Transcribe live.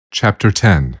Chapter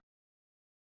 10.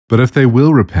 But if they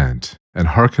will repent, and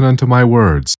hearken unto my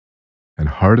words, and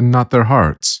harden not their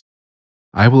hearts,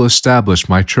 I will establish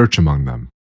my church among them.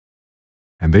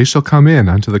 And they shall come in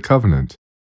unto the covenant,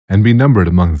 and be numbered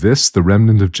among the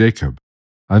remnant of Jacob,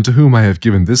 unto whom I have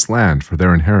given this land for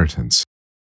their inheritance.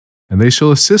 And they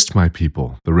shall assist my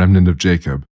people, the remnant of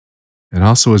Jacob, and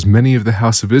also as many of the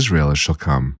house of Israel as shall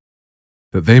come,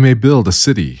 that they may build a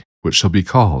city which shall be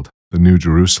called the New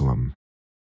Jerusalem.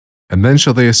 And then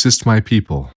shall they assist my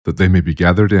people, that they may be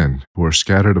gathered in, who are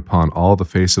scattered upon all the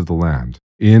face of the land,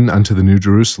 in unto the New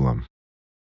Jerusalem.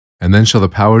 And then shall the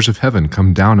powers of heaven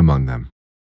come down among them,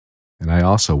 and I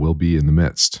also will be in the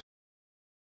midst.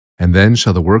 And then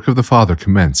shall the work of the Father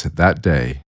commence at that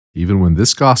day, even when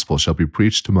this gospel shall be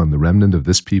preached among the remnant of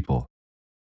this people.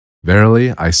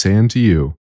 Verily I say unto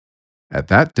you, at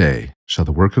that day shall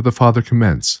the work of the Father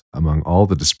commence among all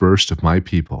the dispersed of my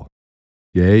people,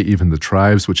 yea, even the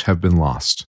tribes which have been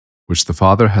lost, which the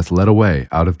Father hath led away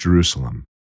out of Jerusalem.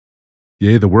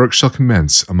 Yea, the work shall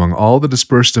commence among all the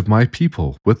dispersed of my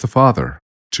people with the Father,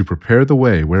 to prepare the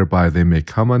way whereby they may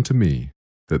come unto me,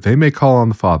 that they may call on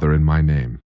the Father in my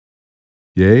name.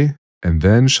 Yea, and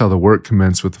then shall the work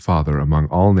commence with the Father among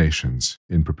all nations,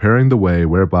 in preparing the way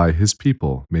whereby his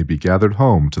people may be gathered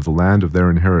home to the land of their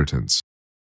inheritance.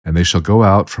 And they shall go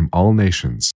out from all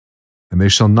nations, and they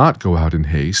shall not go out in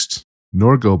haste,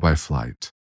 nor go by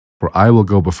flight. For I will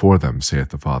go before them, saith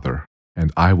the Father,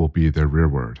 and I will be their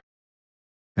rearward.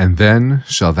 And then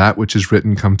shall that which is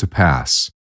written come to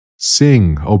pass.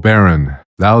 Sing, O barren,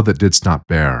 thou that didst not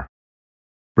bear.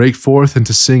 Break forth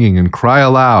into singing, and cry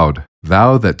aloud,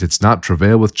 thou that didst not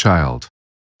travail with child.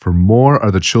 For more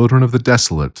are the children of the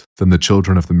desolate than the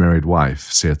children of the married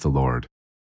wife, saith the Lord.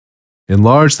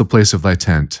 Enlarge the place of thy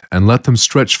tent, and let them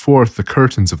stretch forth the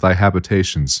curtains of thy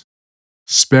habitations.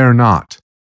 Spare not,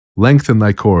 lengthen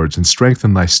thy cords, and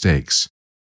strengthen thy stakes.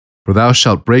 For thou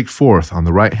shalt break forth on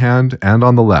the right hand and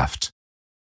on the left,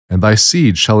 and thy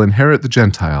seed shall inherit the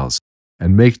Gentiles,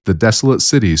 and make the desolate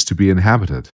cities to be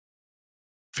inhabited.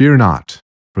 Fear not,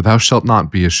 for thou shalt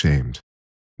not be ashamed,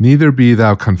 neither be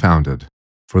thou confounded,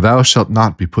 for thou shalt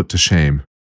not be put to shame.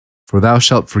 For thou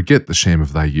shalt forget the shame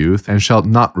of thy youth, and shalt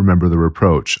not remember the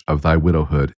reproach of thy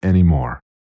widowhood any more.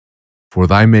 For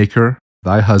thy Maker,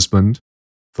 thy husband,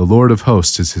 the Lord of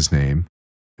hosts is his name,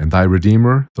 and thy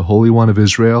Redeemer, the Holy One of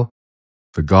Israel,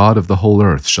 the God of the whole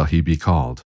earth shall he be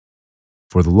called.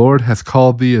 For the Lord hath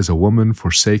called thee as a woman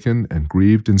forsaken and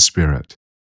grieved in spirit,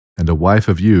 and a wife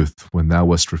of youth when thou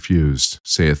wast refused,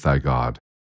 saith thy God.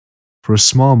 For a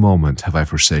small moment have I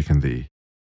forsaken thee,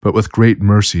 but with great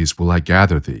mercies will I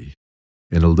gather thee.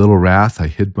 In a little wrath I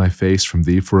hid my face from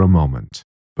thee for a moment,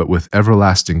 but with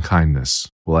everlasting kindness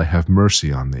will I have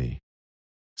mercy on thee,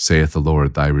 saith the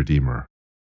Lord thy Redeemer.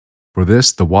 For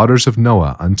this the waters of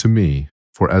Noah unto me,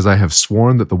 for as I have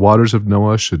sworn that the waters of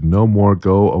Noah should no more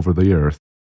go over the earth,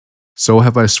 so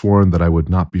have I sworn that I would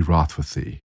not be wroth with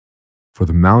thee. For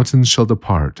the mountains shall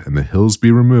depart, and the hills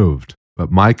be removed,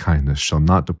 but my kindness shall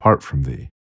not depart from thee.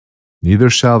 Neither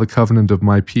shall the covenant of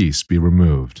my peace be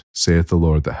removed, saith the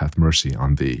Lord that hath mercy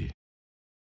on thee.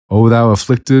 O thou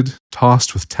afflicted,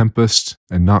 tossed with tempest,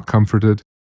 and not comforted,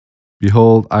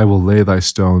 behold, I will lay thy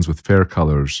stones with fair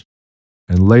colors,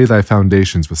 and lay thy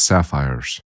foundations with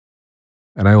sapphires.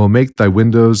 And I will make thy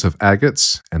windows of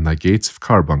agates, and thy gates of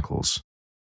carbuncles,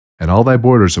 and all thy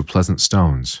borders of pleasant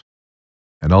stones.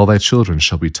 And all thy children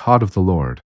shall be taught of the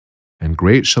Lord, and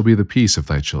great shall be the peace of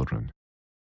thy children.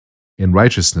 In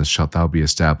righteousness shalt thou be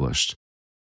established.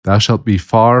 Thou shalt be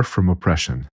far from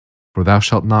oppression, for thou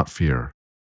shalt not fear,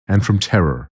 and from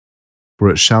terror, for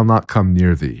it shall not come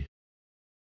near thee.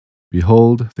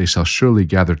 Behold, they shall surely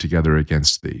gather together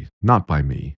against thee, not by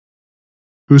me.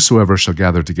 Whosoever shall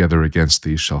gather together against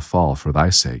thee shall fall for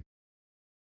thy sake.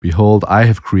 Behold, I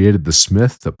have created the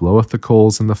smith that bloweth the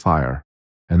coals in the fire,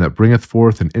 and that bringeth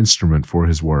forth an instrument for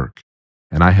his work,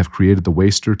 and I have created the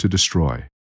waster to destroy.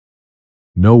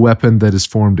 No weapon that is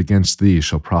formed against thee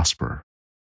shall prosper,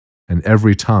 and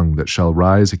every tongue that shall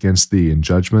rise against thee in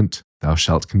judgment thou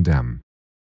shalt condemn.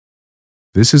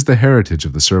 This is the heritage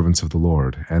of the servants of the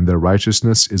Lord, and their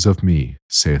righteousness is of me,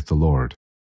 saith the Lord.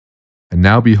 And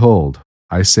now behold,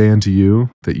 I say unto you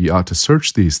that ye ought to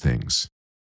search these things.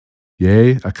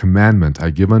 Yea, a commandment I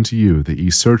give unto you, that ye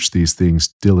search these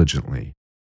things diligently,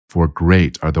 for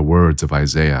great are the words of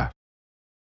Isaiah.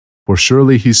 For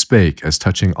surely he spake as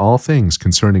touching all things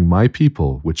concerning my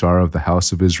people which are of the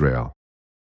house of Israel.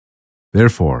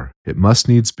 Therefore it must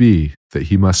needs be that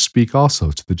he must speak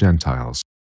also to the Gentiles.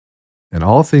 And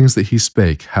all things that he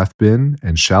spake hath been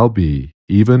and shall be,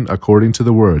 even according to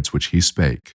the words which he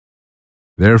spake.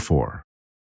 Therefore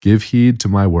Give heed to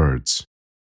my words.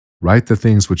 Write the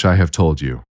things which I have told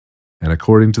you, and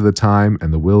according to the time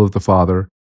and the will of the Father,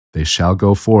 they shall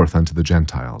go forth unto the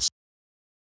Gentiles.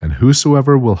 And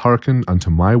whosoever will hearken unto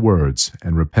my words,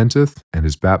 and repenteth, and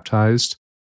is baptized,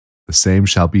 the same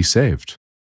shall be saved.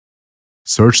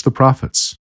 Search the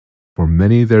prophets, for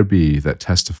many there be that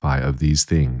testify of these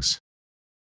things.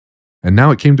 And now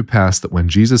it came to pass that when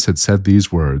Jesus had said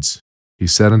these words, he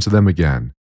said unto them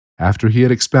again, after he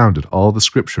had expounded all the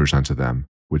Scriptures unto them,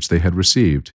 which they had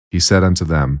received, he said unto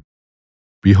them,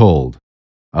 Behold,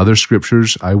 other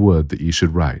Scriptures I would that ye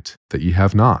should write, that ye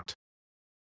have not.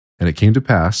 And it came to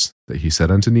pass that he said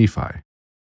unto Nephi,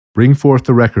 Bring forth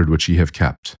the record which ye have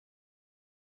kept.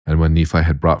 And when Nephi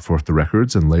had brought forth the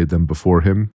records and laid them before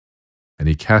him, and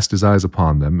he cast his eyes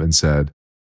upon them, and said,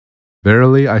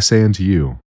 Verily I say unto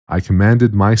you, I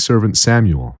commanded my servant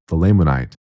Samuel, the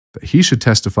Lamanite, that he should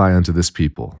testify unto this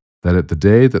people, that at the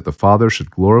day that the Father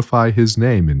should glorify his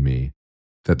name in me,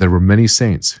 that there were many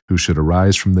saints who should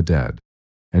arise from the dead,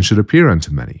 and should appear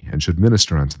unto many, and should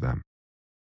minister unto them.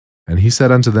 And he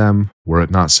said unto them, Were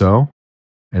it not so?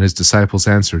 And his disciples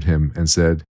answered him, and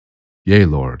said, Yea,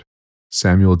 Lord,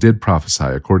 Samuel did prophesy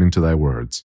according to thy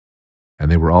words.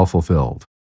 And they were all fulfilled.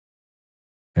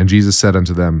 And Jesus said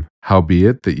unto them,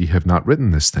 Howbeit that ye have not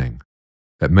written this thing,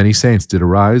 that many saints did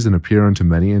arise and appear unto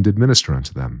many, and did minister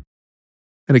unto them.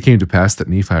 And it came to pass that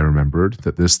Nephi remembered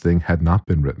that this thing had not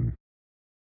been written.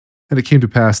 And it came to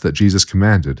pass that Jesus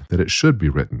commanded that it should be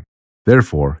written.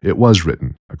 Therefore it was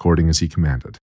written, according as he commanded.